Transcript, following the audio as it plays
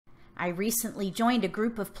I recently joined a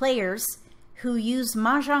group of players who use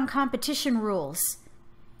Mahjong competition rules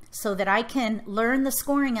so that I can learn the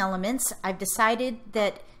scoring elements. I've decided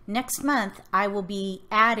that next month I will be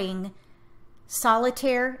adding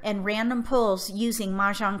solitaire and random pulls using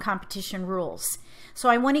Mahjong competition rules. So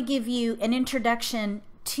I want to give you an introduction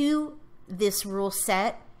to this rule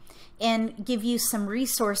set and give you some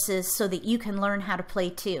resources so that you can learn how to play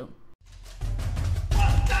too.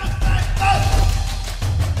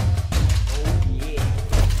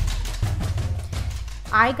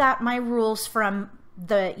 I got my rules from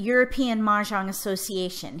the European Mahjong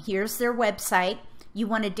Association. Here's their website. You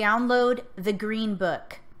want to download the green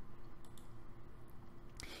book.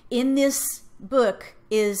 In this book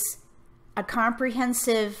is a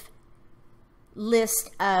comprehensive list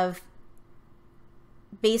of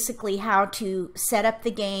basically how to set up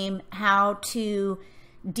the game, how to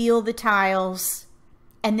deal the tiles,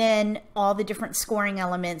 and then all the different scoring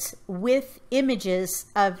elements with images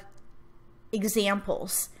of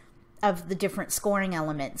examples of the different scoring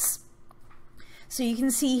elements. So you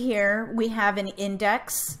can see here we have an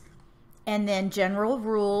index and then general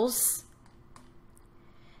rules.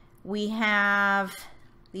 We have,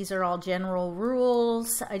 these are all general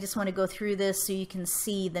rules. I just want to go through this so you can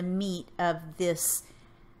see the meat of this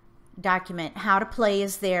document. How to play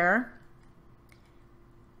is there,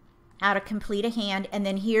 how to complete a hand, and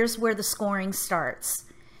then here's where the scoring starts.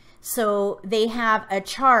 So they have a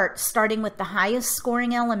chart starting with the highest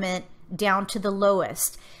scoring element down to the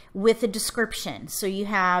lowest with a description. So you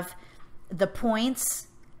have the points,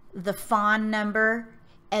 the fawn number,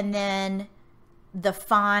 and then the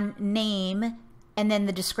fawn name, and then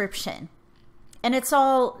the description. And it's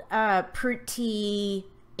all pretty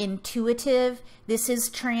intuitive. This is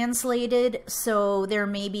translated, so there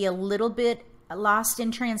may be a little bit lost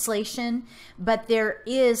in translation, but there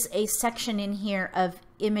is a section in here of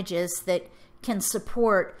images that can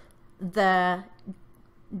support the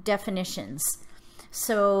definitions.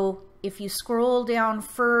 So if you scroll down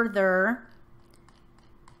further,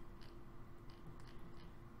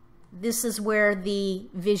 this is where the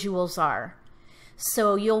visuals are.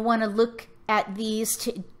 So you'll want to look at these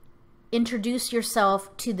to introduce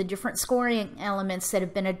yourself to the different scoring elements that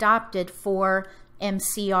have been adopted for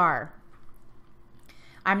MCR.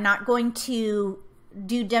 I'm not going to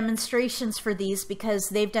do demonstrations for these because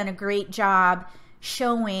they've done a great job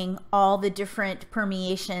showing all the different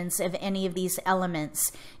permeations of any of these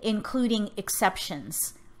elements, including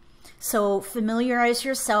exceptions. So familiarize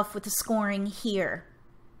yourself with the scoring here.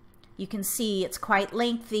 You can see it's quite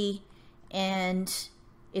lengthy and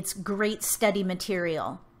it's great study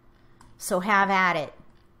material. So have at it.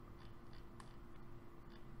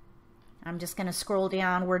 I'm just going to scroll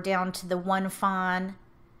down. We're down to the one fawn,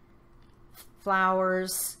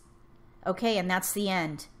 flowers. Okay, and that's the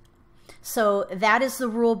end. So that is the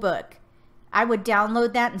rule book. I would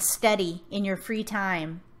download that and study in your free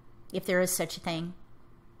time, if there is such a thing.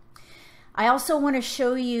 I also want to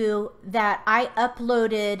show you that I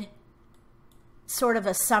uploaded sort of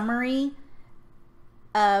a summary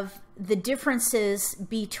of the differences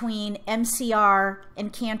between MCR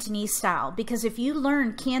and Cantonese style. Because if you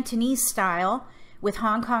learn Cantonese style with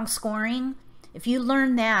Hong Kong scoring, if you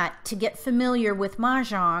learn that to get familiar with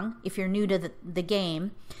Mahjong, if you're new to the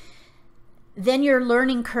game, then your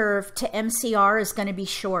learning curve to MCR is going to be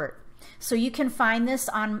short. So you can find this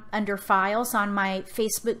under files on my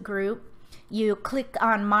Facebook group. You click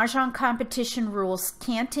on Mahjong competition rules,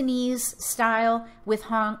 Cantonese style with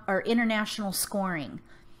international scoring.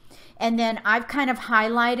 And then I've kind of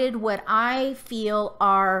highlighted what I feel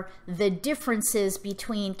are the differences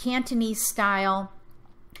between Cantonese style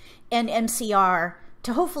and MCR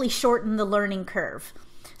to hopefully shorten the learning curve.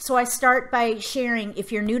 So I start by sharing,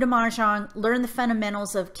 if you're new to Mahjong, learn the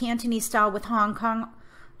fundamentals of Cantonese style with Hong Kong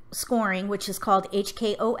scoring, which is called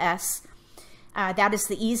HKOS. That is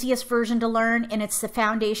the easiest version to learn, and it's the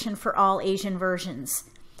foundation for all Asian versions.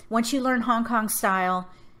 Once you learn Hong Kong style,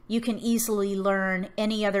 you can easily learn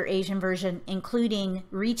any other Asian version, including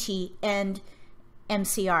Ricci and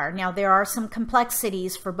MCR. Now, there are some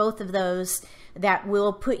complexities for both of those that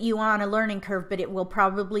will put you on a learning curve, but it will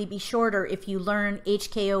probably be shorter if you learn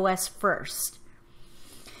HKOS first.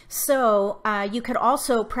 So you could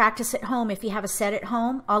also practice at home if you have a set at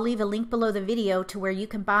home. I'll leave a link below the video to where you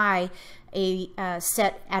can buy a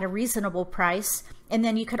set at a reasonable price. And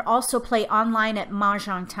then you could also play online at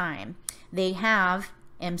Mahjong Time. They have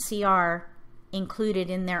MCR included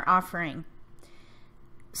in their offering.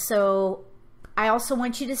 So I also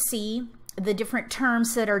want you to see the different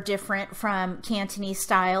terms that are different from Cantonese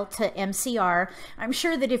style to MCR. I'm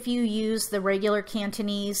sure that if you use the regular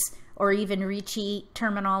Cantonese or even Ricci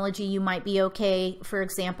terminology, you might be okay. For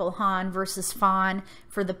example, Han versus Fan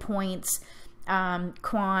for the points,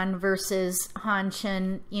 Quan versus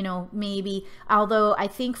Hanchen, you know, maybe. Although I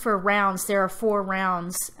think for rounds, there are 4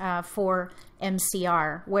 rounds for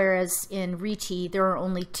MCR, whereas in Ricci, there are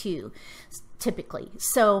only 2. Typically.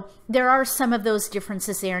 So there are some of those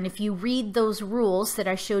differences there. And if you read those rules that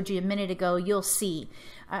I showed you a minute ago, you'll see.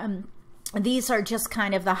 These are just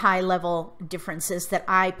kind of the high level differences that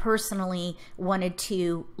I personally wanted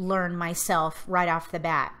to learn myself right off the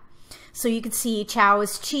bat. So you can see Chow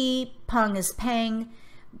is Chi, Peng is Peng,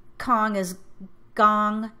 Kong is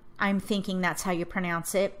Gong. I'm thinking that's how you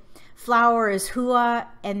pronounce it. Flower is Hua,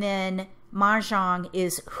 and then Mahjong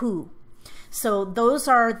is Hu. So those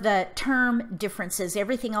are the term differences.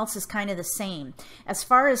 Everything else is kind of the same. As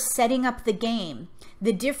far as setting up the game,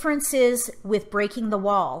 the difference is with breaking the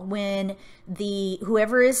wall. When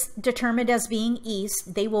whoever is determined as being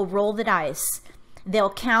east, they will roll the dice.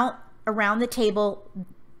 They'll count around the table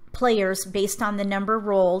players based on the number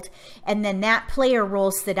rolled, and then that player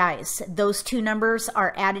rolls the dice. Those 2 numbers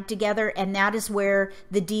are added together, and that is where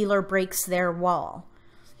the dealer breaks their wall.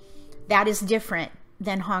 That is different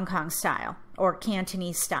than Hong Kong style or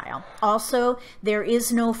Cantonese style. Also, there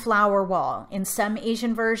is no flower wall. In some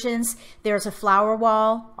Asian versions, there's a flower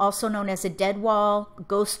wall, also known as a dead wall,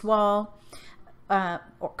 ghost wall,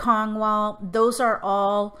 or Kong wall. Those are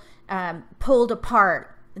all pulled apart.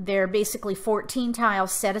 They're basically 14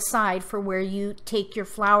 tiles set aside for where you take your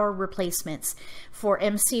flower replacements. For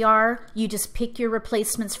MCR, you just pick your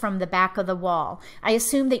replacements from the back of the wall. I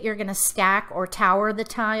assume that you're going to stack or tower the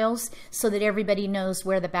tiles so that everybody knows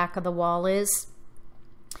where the back of the wall is.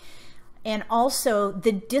 And also,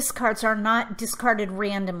 the discards are not discarded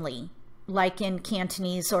randomly, like in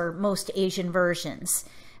Cantonese or most Asian versions.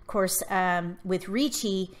 Of course, with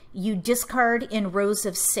Ricci, you discard in rows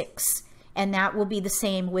of 6. And that will be the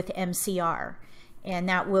same with MCR. And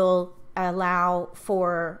that will allow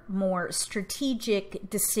for more strategic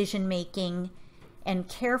decision making and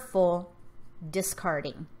careful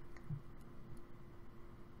discarding.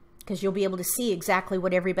 Because you'll be able to see exactly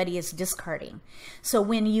what everybody is discarding. So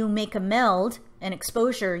when you make a meld, an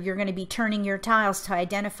exposure, you're going to be turning your tiles to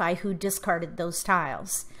identify who discarded those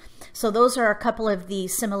tiles. So those are a couple of the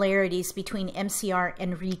similarities between MCR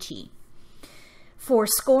and Ricci. For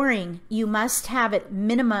scoring, you must have at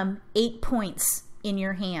minimum 8 points in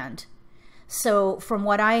your hand. So from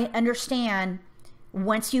what I understand,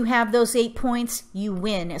 once you have those 8 points, you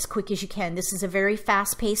win as quick as you can. This is a very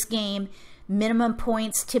fast-paced game. Minimum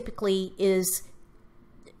points typically is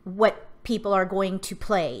what people are going to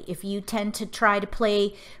play. If you tend to try to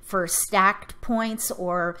play for stacked points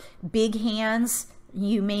or big hands,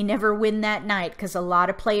 you may never win that night because a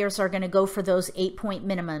lot of players are going to go for those 8-point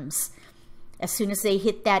minimums. As soon as they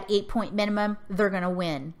hit that 8-point minimum, they're going to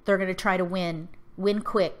win. They're going to try to win. Win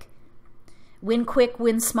quick. Win quick,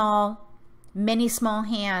 win small. Many small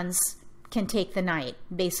hands can take the night,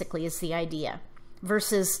 basically, is the idea,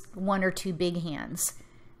 versus 1 or 2 big hands.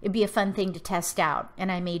 It'd be a fun thing to test out,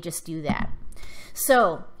 and I may just do that.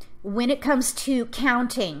 So, when it comes to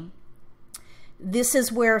counting, this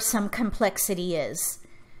is where some complexity is.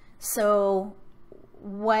 So,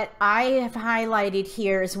 what I have highlighted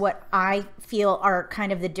here is what I feel are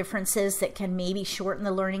kind of the differences that can maybe shorten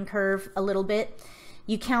the learning curve a little bit.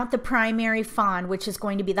 You count the primary Fan, which is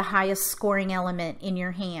going to be the highest scoring element in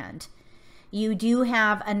your hand. You do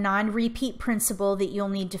have a non-repeat principle that you'll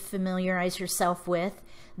need to familiarize yourself with,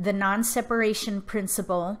 the non-separation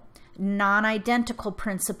principle, non-identical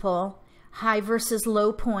principle, high versus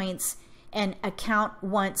low points, and a count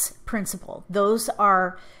once principle. Those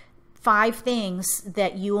are 5 things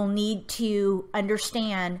that you will need to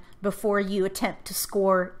understand before you attempt to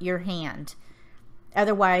score your hand.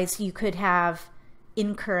 Otherwise, you could have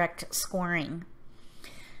incorrect scoring.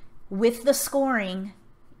 With the scoring,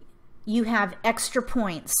 you have extra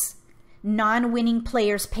points. Non-winning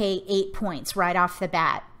players pay 8 points right off the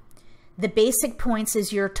bat. The basic points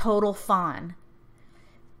is your total Fan.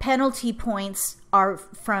 Penalty points are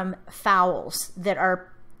from fouls that are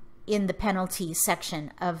in the penalty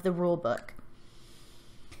section of the rule book.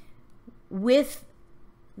 With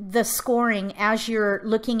the scoring, as you're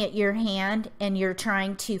looking at your hand and you're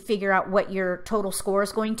trying to figure out what your total score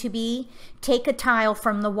is going to be, take a tile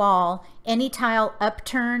from the wall. Any tile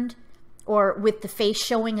upturned or with the face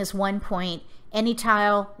showing is 1 point. Any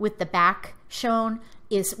tile with the back shown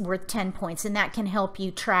is worth 10 points, and that can help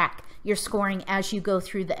you track your scoring as you go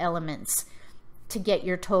through the elements to get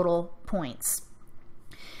your total points.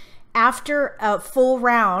 After a full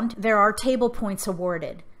round, there are table points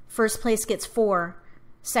awarded. First place gets 4,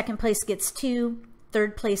 second place gets 2,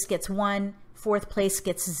 third place gets 1, fourth place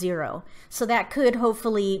gets 0. So that could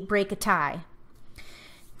hopefully break a tie.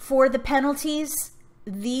 For the penalties,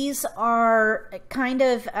 these are kind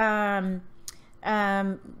of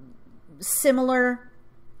similar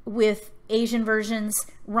with Asian versions: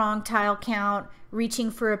 wrong tile count, reaching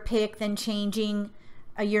for a pick, then changing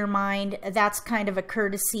your mind. That's kind of a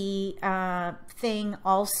courtesy thing.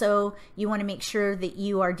 Also, you want to make sure that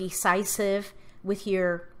you are decisive with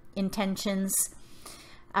your intentions.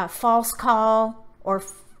 False call or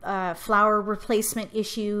flower replacement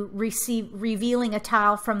issue, revealing a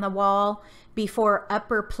tile from the wall before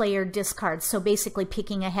upper player discards. So basically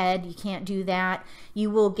picking ahead, you can't do that. You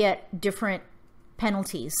will get different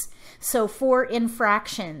penalties. So for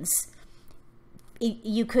infractions,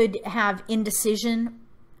 you could have indecision,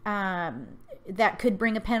 that could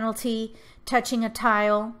bring a penalty. Touching a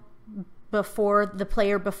tile before the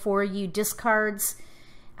player before you discards.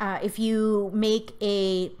 If you make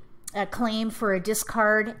a claim for a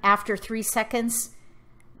discard after 3 seconds,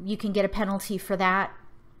 you can get a penalty for that.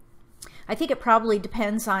 I think it probably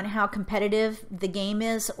depends on how competitive the game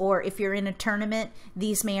is, or if you're in a tournament,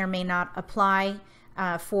 these may or may not apply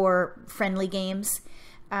for friendly games.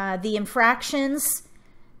 The infractions,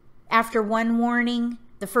 after 1 warning,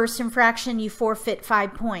 the first infraction you forfeit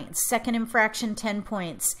 5 points, second infraction 10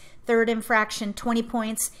 points, third infraction 20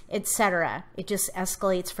 points, etc. It just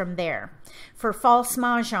escalates from there. For false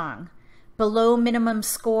Mahjong, below minimum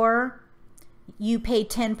score, you pay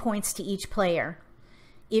 10 points to each player.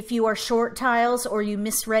 If you are short tiles or you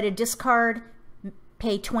misread a discard,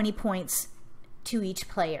 pay 20 points to each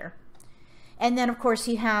player. And then of course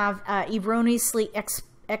you have erroneously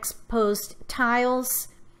exposed tiles.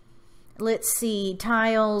 Let's see,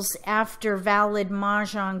 tiles after valid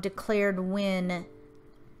Mahjong declared win.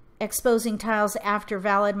 Exposing tiles after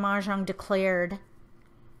valid Mahjong declared.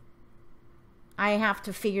 I have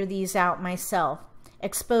to figure these out myself.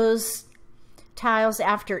 Expose tiles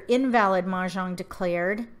after invalid Mahjong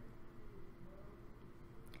declared.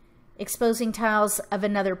 Exposing tiles of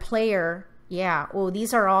another player. Yeah, oh,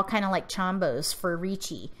 these are all kind of like chombos for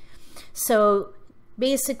Ricci. So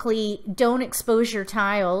basically, don't expose your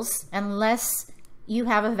tiles unless you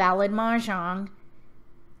have a valid Mahjong.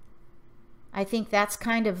 I think that's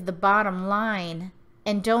kind of the bottom line.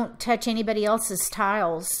 And don't touch anybody else's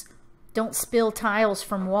tiles. Don't spill tiles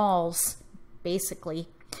from walls, basically.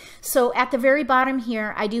 So at the very bottom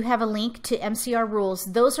here, I do have a link to MCR rules.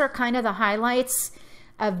 Those are kind of the highlights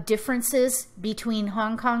of differences between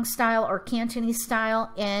Hong Kong style or Cantonese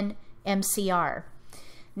style and MCR.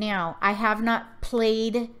 Now, I have not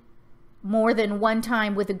played more than one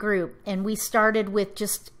time with a group, and we started with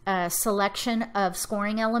just a selection of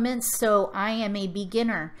scoring elements, so I am a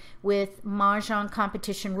beginner with Mahjong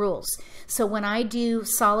competition rules. So when I do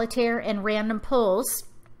solitaire and random pulls,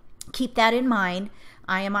 keep that in mind.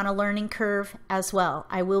 I am on a learning curve as well.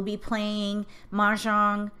 I will be playing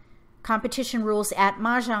Mahjong competition rules at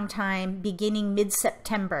Mahjong time beginning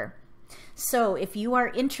mid-September. So if you are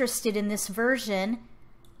interested in this version,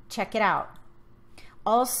 check it out.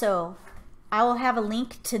 Also, I will have a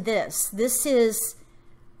link to this. This is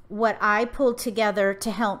what I pulled together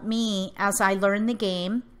to help me as I learn the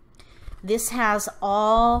game. This has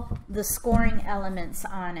all the scoring elements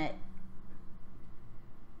on it.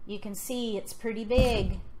 You can see it's pretty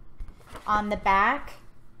big. On the back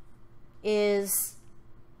is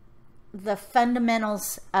the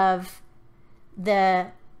fundamentals of the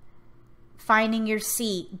finding your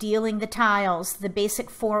seat, dealing the tiles, the basic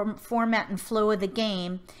format and flow of the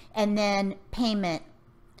game, and then payment.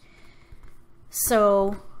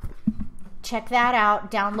 So check that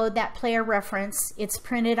out. Download that player reference. It's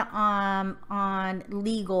printed on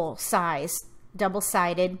legal size,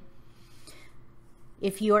 double-sided.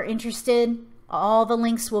 If you are interested, all the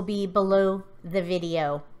links will be below the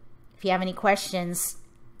video. If you have any questions,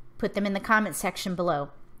 put them in the comment section below.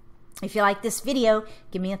 If you like this video,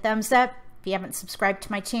 give me a thumbs up. If you haven't subscribed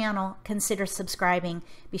to my channel, consider subscribing.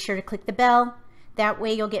 Be sure to click the bell. That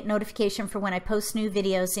way you'll get notification for when I post new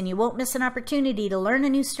videos, and you won't miss an opportunity to learn a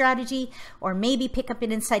new strategy or maybe pick up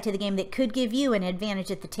an insight to the game that could give you an advantage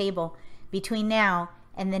at the table. Between now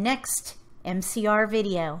and the next MCR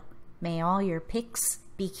video, may all your picks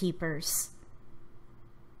be keepers.